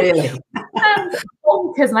question. Really?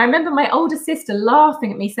 Bonkers. And I remember my older sister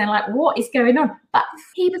laughing at me saying, like, what is going on? But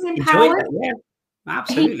he was empowered.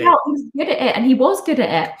 Absolutely. He was good at it, and he was good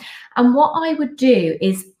at it. And what I would do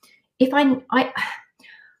is, if I'm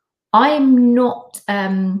not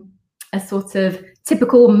a sort of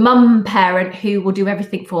typical mum parent who will do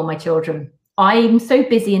everything for my children. I'm so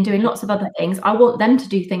busy and doing lots of other things. I want them to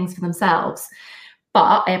do things for themselves,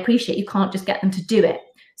 but I appreciate you can't just get them to do it.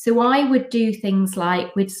 So I would do things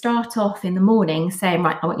like, we'd start off in the morning saying,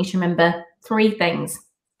 right, I want you to remember 3 things: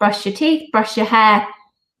 brush your teeth, brush your hair,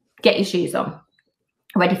 get your shoes on,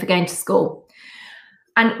 ready for going to school.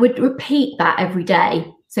 And we'd repeat that every day.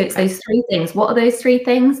 So it's those 3 things. What are those 3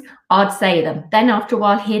 things? I'd say them. Then after a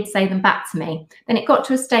while, he'd say them back to me. Then it got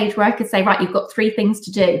to a stage where I could say, right, you've got 3 things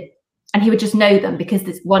to do. And he would just know them because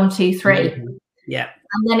there's 1, 2, 3. Mm-hmm. Yeah.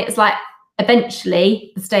 And then it's like,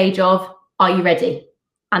 eventually the stage of, are you ready?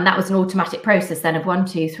 And that was an automatic process then of 1,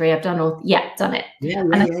 2, 3. I've done done it.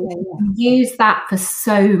 Use that for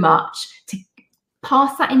so much to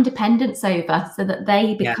pass that independence over so that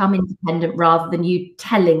they become independent rather than you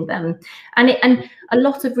telling them. And a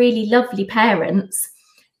lot of really lovely parents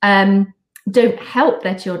don't help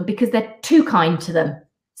their children because they're too kind to them.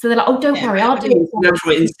 So they're like, oh, don't worry, I'll do it. It's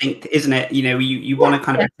natural instinct, isn't it? You know, you want to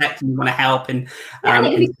kind of protect and you want to help. And, and it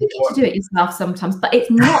can be tricky to do it yourself sometimes, but it's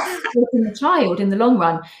not helping the child in the long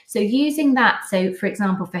run. So using that, so for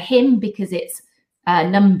example, for him, because it's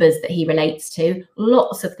numbers that he relates to,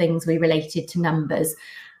 lots of things we related to numbers.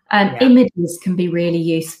 Images can be really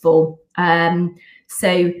useful.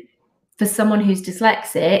 So for someone who's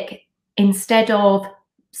dyslexic, instead of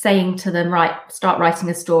saying to them, right, start writing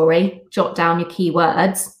a story, jot down your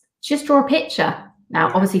keywords, just draw a picture. Now,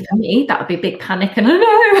 obviously for me, that would be a big panic and, oh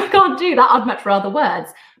no, I can't do that. I'd much rather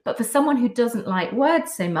words. But for someone who doesn't like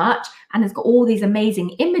words so much and has got all these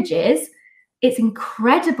amazing images, it's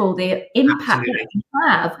incredible the impact that you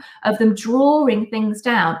have of them drawing things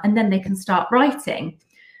down, and then they can start writing.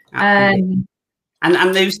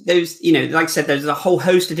 And those, you know, like I said, there's a whole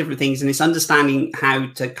host of different things, and it's understanding how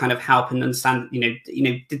to kind of help and understand, you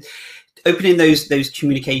know, opening those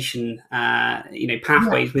communication,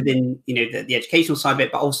 pathways within, the educational side of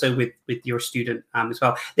it, but also with your student as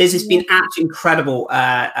well. It's been absolutely incredible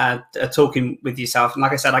talking with yourself. And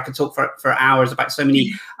like I said, I could talk for hours about so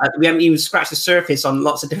many. We haven't even scratched the surface on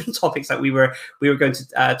lots of different topics that we were going to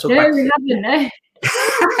talk about. We haven't, no.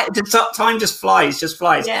 Time just flies.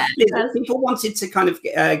 Yeah, Liz, people wanted to kind of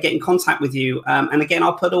get in contact with you, and again,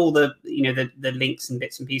 I'll put all the the links and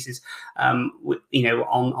bits and pieces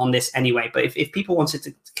on this anyway. But if people wanted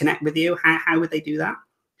to connect with you, how would they do that?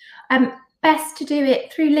 Best to do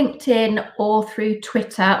it through LinkedIn or through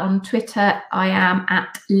Twitter. On Twitter, I am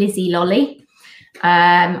at Lizzie Lolly.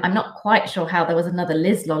 I'm not quite sure how there was another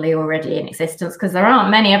Liz Lolly already in existence, because there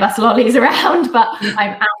aren't many of us lollies around, but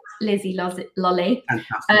I'm at Lizzie Lolly.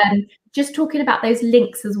 Just talking about those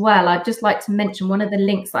links as well, I'd just like to mention one of the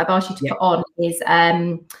links that I've asked you to put on is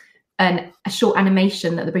a short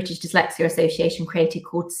animation that the British Dyslexia Association created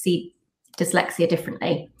called See Dyslexia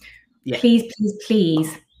Differently. Please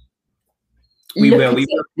we will.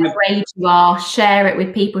 How brave you are, share it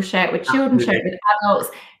with people, share it with children, share it with adults.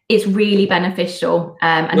 It's really beneficial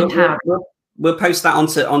and empowering. We'll post that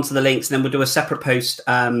onto the links, and then we'll do a separate post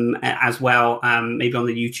as well, maybe on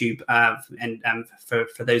the YouTube and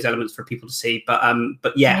for those elements for people to see.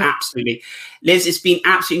 But yeah, absolutely, Liz, it's been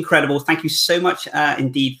absolutely incredible. Thank you so much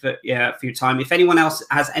indeed for your time. If anyone else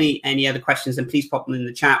has any other questions, then please pop them in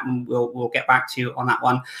the chat, and we'll get back to you on that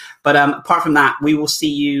one. But apart from that, we will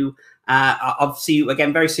see you. I'll see you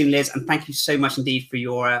again very soon, Liz, and thank you so much indeed for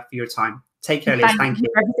your time. Take care, Liz. Thank you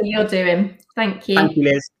for everything you're doing. Thank you. Thank you,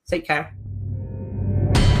 Liz. Take care.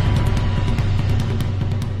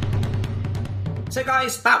 So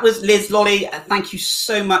guys, that was Liz Lolly. Thank you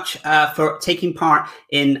so much for taking part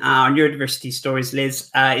in our neurodiversity stories,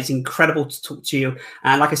 Liz. It's incredible to talk to you.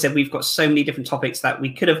 And like I said, we've got so many different topics that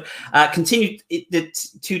we could have continued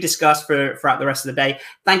to discuss throughout the rest of the day.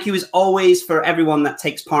 Thank you as always for everyone that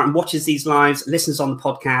takes part and watches these lives, listens on the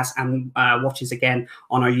podcast, and watches again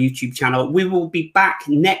on our YouTube channel. We will be back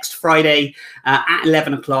next Friday at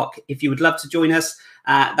 11 o'clock. If you would love to join us,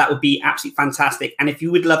 that would be absolutely fantastic. And if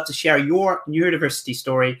you would love to share your neurodiversity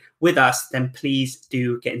story with us, then please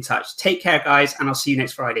do get in touch. Take care, guys, and I'll see you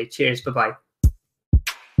next Friday. Cheers. Bye-bye.